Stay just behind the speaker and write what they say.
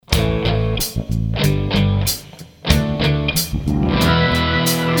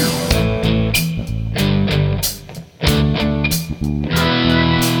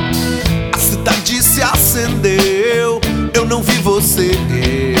A cidade se acendeu, eu não vi você.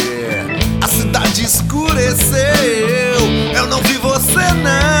 A cidade escureceu, eu não vi você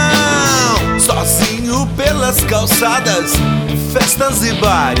não. Sozinho pelas calçadas, festas e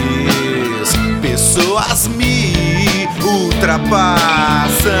bares, pessoas me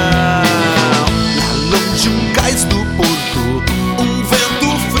ultrapassam. Lá longe um cais do porto, um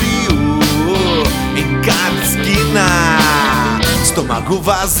vento frio em cada esquina, estômago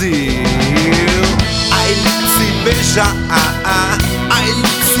vazio. A elite se beijar, a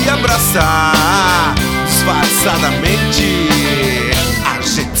elite se abraçar, disfarçadamente a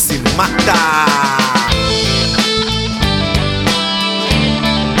gente se matar.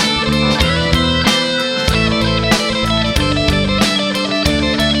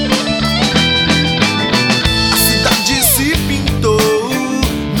 A cidade se pintou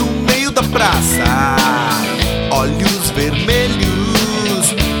no meio da praça, olhos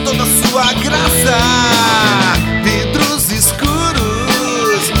vermelhos, toda sua graça. Vidros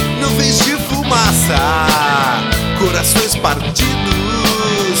escuros, nuvens de fumaça, corações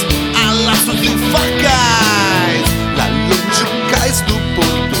partidos, a laços de facas. Lá longe um cais do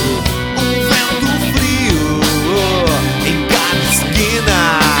porto, um vento frio em cada esquina,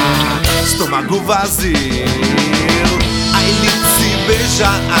 estômago vazio. A elite se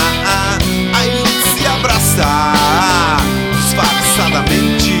beijar, a elite se abraçar,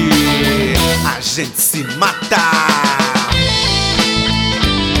 disfarçadamente a gente se matar.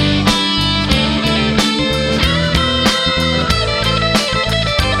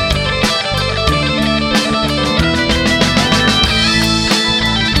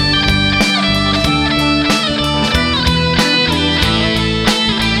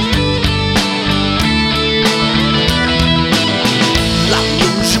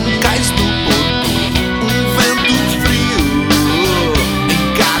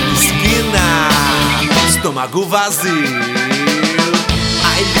 Estômago vazio.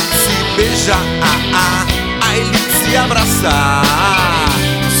 A elite se beijar, a elite se abraçar,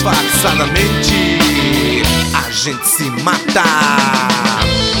 disfarçadamente a gente se matar.